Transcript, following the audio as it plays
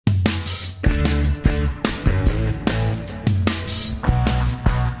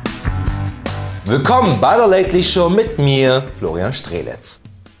Willkommen bei der latelyshow mit mir, Florian Strzeletz.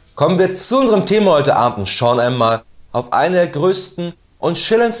 Kommen wir zu unserem Thema heute Abend und schauen einmal auf eine der größten und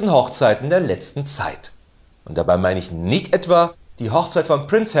schillerndsten Hochzeiten der letzten Zeit. Und dabei meine ich nicht etwa die Hochzeit von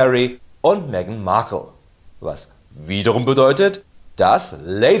Prinz Harry und Meghan Markle. Was wiederum bedeutet, dass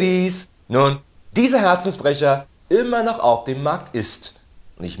Ladies nun dieser Herzensbrecher immer noch auf dem Markt ist.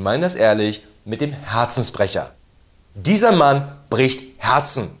 Und ich meine das ehrlich mit dem Herzensbrecher. Dieser Mann bricht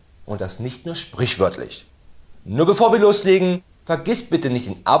Herzen und das nicht nur sprichwörtlich. Nur bevor wir loslegen, vergiss bitte nicht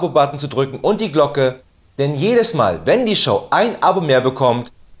den Abo-Button zu drücken und die Glocke, denn jedes Mal, wenn die Show ein Abo mehr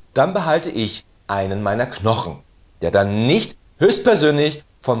bekommt, dann behalte ich einen meiner Knochen, der dann nicht höchstpersönlich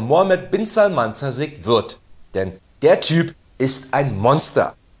von Mohammed bin Salman zersägt wird. Denn der Typ ist ein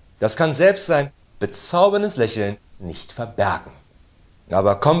Monster. Das kann selbst sein bezauberndes Lächeln nicht verbergen.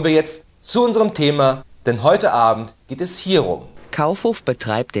 Aber kommen wir jetzt zu unserem Thema, denn heute Abend geht es hierum. Kaufhof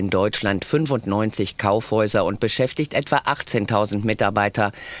betreibt in Deutschland 95 Kaufhäuser und beschäftigt etwa 18.000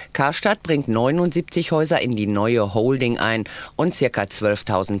 Mitarbeiter. Karstadt bringt 79 Häuser in die neue Holding ein und ca.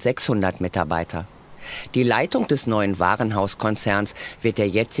 12.600 Mitarbeiter. Die Leitung des neuen Warenhauskonzerns wird der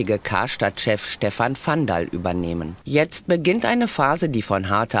jetzige Karstadt-Chef Stefan Vandal übernehmen. Jetzt beginnt eine Phase, die von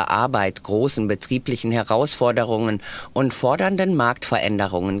harter Arbeit, großen betrieblichen Herausforderungen und fordernden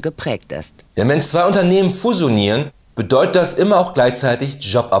Marktveränderungen geprägt ist. Denn wenn zwei Unternehmen fusionieren, bedeutet das immer auch gleichzeitig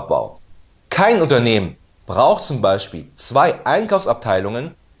Jobabbau. Kein Unternehmen braucht zum Beispiel 2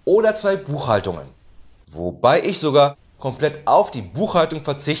 Einkaufsabteilungen oder 2 Buchhaltungen. Wobei ich sogar komplett auf die Buchhaltung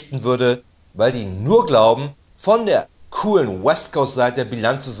verzichten würde, weil die nur glauben, von der coolen West Coast Seite der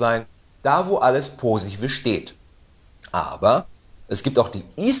Bilanz zu sein, da wo alles Positive steht. Aber es gibt auch die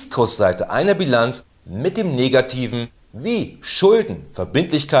East Coast Seite einer Bilanz mit dem Negativen wie Schulden,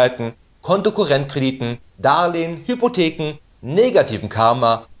 Verbindlichkeiten, Kontokorrentkrediten, Darlehen, Hypotheken, negativen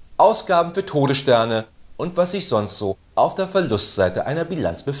Karma, Ausgaben für Todessterne und was sich sonst so auf der Verlustseite einer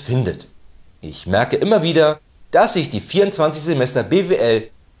Bilanz befindet. Ich merke immer wieder, dass sich die 24 Semester BWL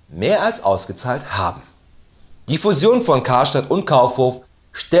mehr als ausgezahlt haben. Die Fusion von Karstadt und Kaufhof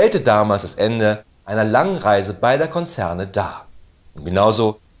stellte damals das Ende einer langen Reise beider Konzerne dar. Und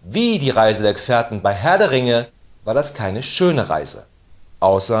genauso wie die Reise der Gefährten bei Herr der Ringe war das keine schöne Reise.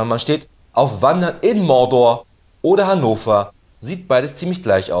 Außer man steht auf Wandern in Mordor oder Hannover, sieht beides ziemlich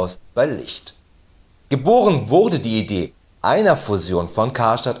gleich aus bei Licht. Geboren wurde die Idee einer Fusion von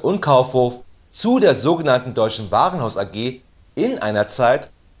Karstadt und Kaufhof zu der sogenannten Deutschen Warenhaus AG in einer Zeit,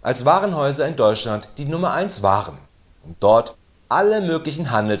 als Warenhäuser in Deutschland die Nummer 1 waren, um dort alle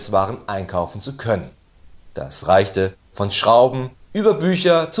möglichen Handelswaren einkaufen zu können. Das reichte von Schrauben über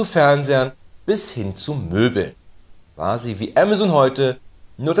Bücher zu Fernsehern bis hin zu Möbeln. Quasi wie Amazon heute,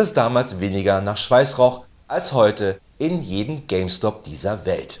 nur dass damals weniger nach Schweiß roch als heute in jedem GameStop dieser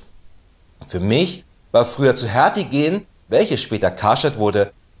Welt. Für mich war früher zu Hertie gehen, welche später Karstadt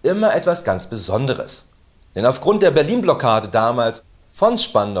wurde, immer etwas ganz Besonderes. Denn aufgrund der Berlin-Blockade damals von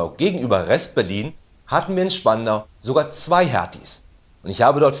Spandau gegenüber Rest-Berlin hatten wir in Spandau sogar 2 Herties. Und ich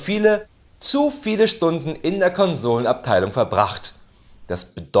habe dort zu viele Stunden in der Konsolenabteilung verbracht. Das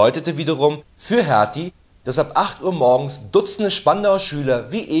bedeutete wiederum für Hertie, dass ab 8 Uhr morgens Dutzende Spandauer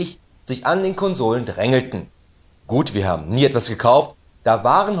Schüler wie ich sich an den Konsolen drängelten. Gut, wir haben nie etwas gekauft, da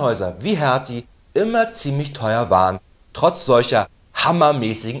Warenhäuser wie Hertie immer ziemlich teuer waren, trotz solcher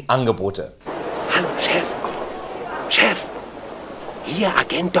hammermäßigen Angebote. Hallo, Chef. Chef. Hier,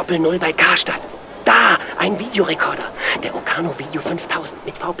 Agent Doppel-0 bei Karstadt. Da, ein Videorekorder. Der Ocano Video 5000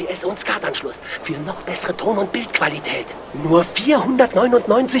 mit VPS und SCART-Anschluss. Für noch bessere Ton- und Bildqualität. Nur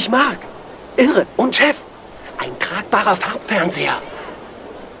 499 Mark. Irre. Und Chef, ein tragbarer Farbfernseher.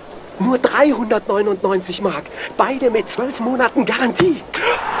 Nur 399 Mark. Beide mit 12 Monaten Garantie.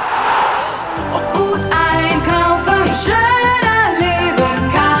 Gut einkaufen, schöner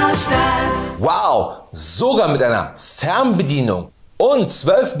Leben, Karstadt. Wow, sogar mit einer Fernbedienung und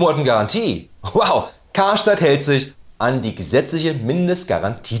 12 Monaten Garantie. Wow, Karstadt hält sich an die gesetzliche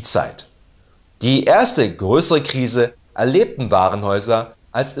Mindestgarantiezeit. Die erste größere Krise erlebten Warenhäuser,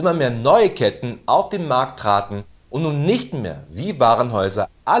 als immer mehr neue Ketten auf den Markt traten und nun nicht mehr wie Warenhäuser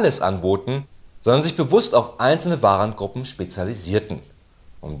alles anboten, sondern sich bewusst auf einzelne Warengruppen spezialisierten.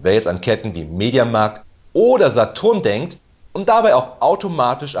 Und wer jetzt an Ketten wie Mediamarkt oder Saturn denkt und dabei auch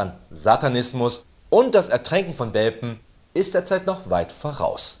automatisch an Satanismus und das Ertränken von Welpen, ist derzeit noch weit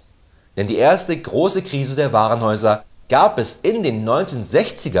voraus. Denn die erste große Krise der Warenhäuser gab es in den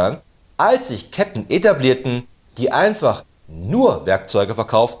 1960ern, als sich Ketten etablierten, die einfach nur Werkzeuge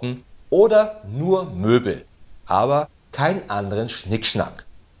verkauften oder nur Möbel, aber keinen anderen Schnickschnack.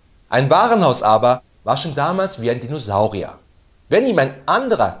 Ein Warenhaus aber war schon damals wie ein Dinosaurier. Wenn ihm ein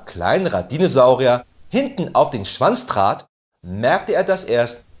anderer, kleinerer Dinosaurier hinten auf den Schwanz trat, merkte er das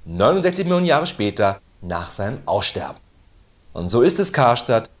erst 69 Millionen Jahre später nach seinem Aussterben. Und so ist es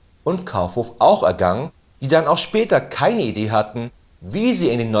Karstadt und Kaufhof auch ergangen, die dann auch später keine Idee hatten, wie sie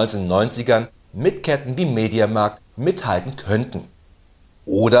in den 1990ern mit Ketten wie Mediamarkt mithalten könnten.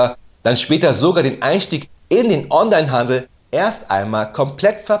 Oder dann später sogar den Einstieg in den Onlinehandel erst einmal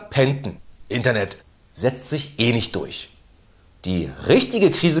komplett verpennten. Internet setzt sich eh nicht durch. Die richtige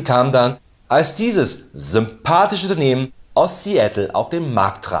Krise kam dann, als dieses sympathische Unternehmen aus Seattle auf den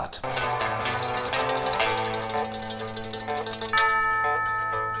Markt trat.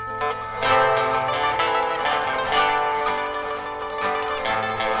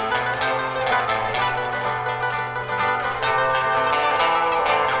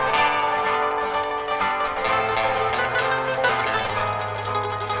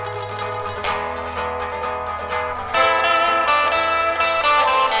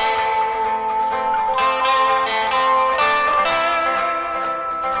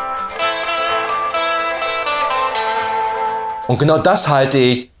 Und genau das halte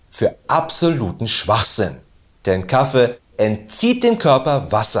ich für absoluten Schwachsinn. Denn Kaffee entzieht dem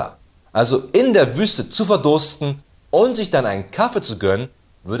Körper Wasser. Also in der Wüste zu verdursten und sich dann einen Kaffee zu gönnen,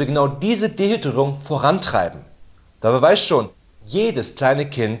 würde genau diese Dehydrierung vorantreiben. Dabei weiß schon jedes kleine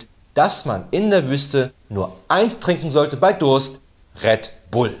Kind, dass man in der Wüste nur eins trinken sollte bei Durst: Red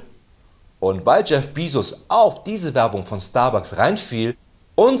Bull. Und weil Jeff Bezos auf diese Werbung von Starbucks reinfiel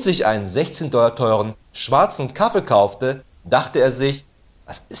und sich einen 16 $ teuren schwarzen Kaffee kaufte, dachte er sich,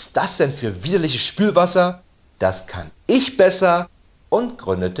 was ist das denn für widerliches Spülwasser? Das kann ich besser, und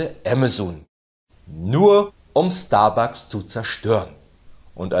gründete Amazon. Nur um Starbucks zu zerstören.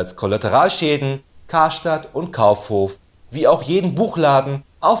 Und als Kollateralschäden Karstadt und Kaufhof, wie auch jeden Buchladen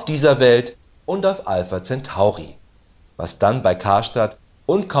auf dieser Welt und auf Alpha Centauri. Was dann bei Karstadt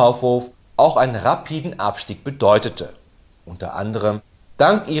und Kaufhof auch einen rapiden Abstieg bedeutete. Unter anderem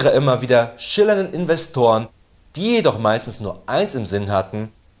dank ihrer immer wieder schillernden Investoren, die jedoch meistens nur eins im Sinn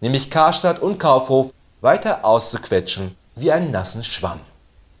hatten, nämlich Karstadt und Kaufhof weiter auszuquetschen wie einen nassen Schwamm.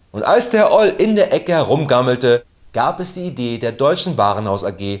 Und als der Oll in der Ecke herumgammelte, gab es die Idee der Deutschen Warenhaus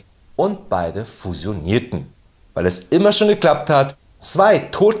AG und beide fusionierten. Weil es immer schon geklappt hat, zwei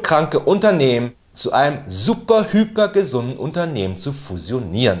todkranke Unternehmen zu einem super hyper gesunden Unternehmen zu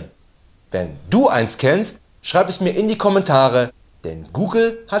fusionieren. Wenn du eins kennst, schreib es mir in die Kommentare, denn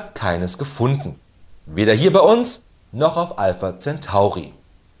Google hat keines gefunden. Weder hier bei uns, noch auf Alpha Centauri.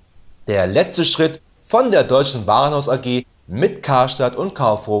 Der letzte Schritt von der Deutschen Warenhaus AG mit Karstadt und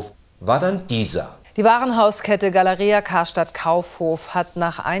Kaufhof war dann dieser. Die Warenhauskette Galeria Karstadt Kaufhof hat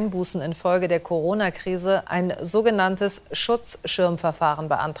nach Einbußen infolge der Corona-Krise ein sogenanntes Schutzschirmverfahren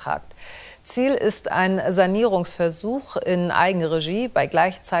beantragt. Ziel ist ein Sanierungsversuch in Eigenregie bei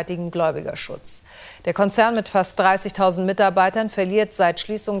gleichzeitigem Gläubigerschutz. Der Konzern mit fast 30.000 Mitarbeitern verliert seit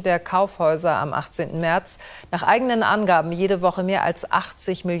Schließung der Kaufhäuser am 18. März nach eigenen Angaben jede Woche mehr als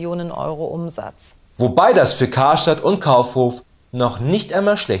 80 Millionen Euro Umsatz. Wobei das für Karstadt und Kaufhof noch nicht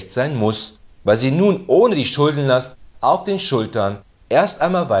einmal schlecht sein muss, weil sie nun ohne die Schuldenlast auf den Schultern erst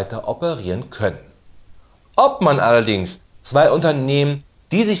einmal weiter operieren können. Ob man allerdings zwei Unternehmen,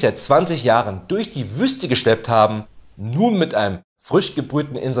 die sich seit 20 Jahren durch die Wüste geschleppt haben, nun mit einem frisch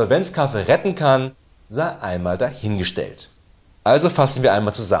gebrühten Insolvenzkaffee retten kann, sei einmal dahingestellt. Also fassen wir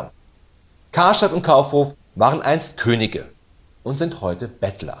einmal zusammen. Karstadt und Kaufhof waren einst Könige und sind heute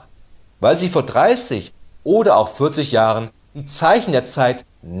Bettler, weil sie vor 30 oder auch 40 Jahren die Zeichen der Zeit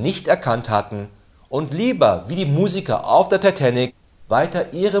nicht erkannt hatten und lieber wie die Musiker auf der Titanic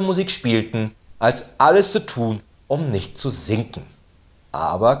weiter ihre Musik spielten, als alles zu tun, um nicht zu sinken.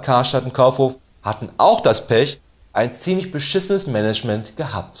 Aber Karstadt und Kaufhof hatten auch das Pech, ein ziemlich beschissenes Management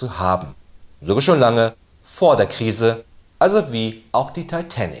gehabt zu haben. Sogar schon lange vor der Krise, also wie auch die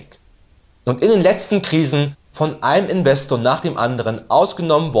Titanic. Und in den letzten Krisen von einem Investor nach dem anderen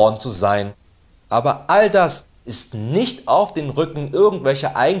ausgenommen worden zu sein. Aber all das ist nicht auf den Rücken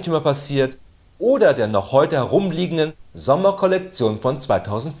irgendwelcher Eigentümer passiert oder der noch heute herumliegenden Sommerkollektion von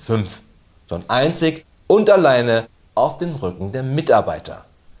 2005, sondern einzig und alleine auf den Rücken der Mitarbeiter.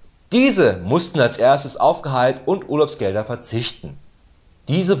 Diese mussten als erstes auf Gehalt und Urlaubsgelder verzichten.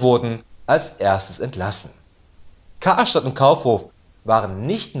 Diese wurden als erstes entlassen. Karstadt und Kaufhof waren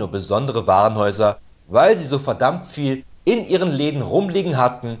nicht nur besondere Warenhäuser, weil sie so verdammt viel in ihren Läden rumliegen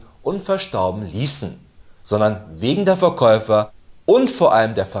hatten und verstauben ließen, sondern wegen der Verkäufer und vor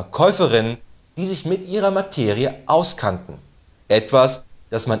allem der Verkäuferinnen, die sich mit ihrer Materie auskannten. Etwas,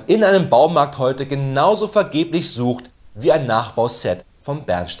 das man in einem Baumarkt heute genauso vergeblich sucht wie ein Nachbauset vom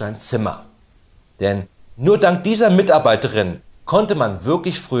Bernsteinzimmer. Denn nur dank dieser Mitarbeiterin konnte man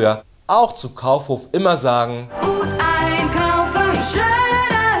wirklich früher auch zu Kaufhof immer sagen: Gut einkaufen,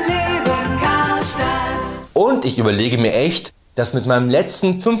 schöner Leben, Karstadt. Und ich überlege mir echt, das mit meinem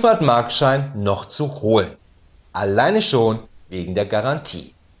letzten 500-Mark-Schein noch zu holen. Alleine schon wegen der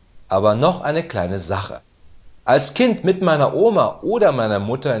Garantie. Aber noch eine kleine Sache. Als Kind mit meiner Oma oder meiner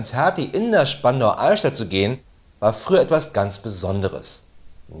Mutter ins Hertie in der Spandauer Altstadt zu gehen, war früher etwas ganz Besonderes.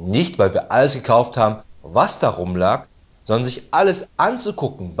 Nicht, weil wir alles gekauft haben, was da rumlag, sondern sich alles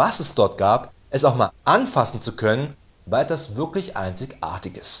anzugucken, was es dort gab, es auch mal anfassen zu können, war etwas wirklich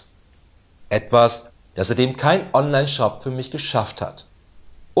Einzigartiges. Etwas, das seitdem kein Online-Shop für mich geschafft hat.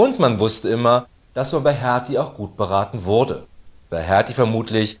 Und man wusste immer, dass man bei Hertie auch gut beraten wurde, weil Hertie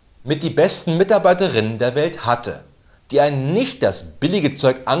vermutlich mit die besten Mitarbeiterinnen der Welt hatte, die einen nicht das billige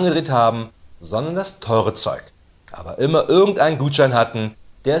Zeug angedreht haben, sondern das teure Zeug, aber immer irgendeinen Gutschein hatten,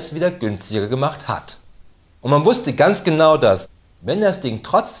 der es wieder günstiger gemacht hat. Und man wusste ganz genau, dass, wenn das Ding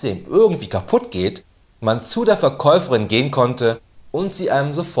trotzdem irgendwie kaputt geht, man zu der Verkäuferin gehen konnte und sie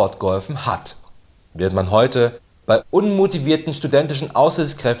einem sofort geholfen hat. Während man heute bei unmotivierten studentischen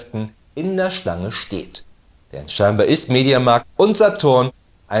Aushilfskräften in der Schlange steht. Denn scheinbar ist Mediamarkt und Saturn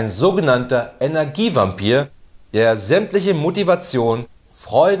ein sogenannter Energievampir, der sämtliche Motivation,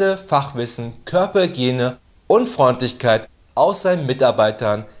 Freude, Fachwissen, Körperhygiene und Freundlichkeit aus seinen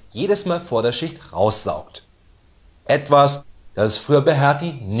Mitarbeitern jedes Mal vor der Schicht raussaugt. Etwas, das es früher bei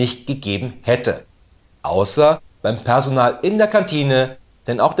Hertie nicht gegeben hätte. Außer beim Personal in der Kantine,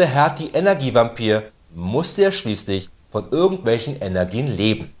 denn auch der Hertie Energievampir musste ja schließlich von irgendwelchen Energien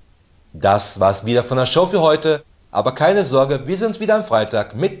leben. Das war's wieder von der Show für heute, aber keine Sorge, wir sehen uns wieder am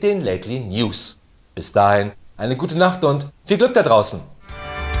Freitag mit den Lately News. Bis dahin, eine gute Nacht und viel Glück da draußen!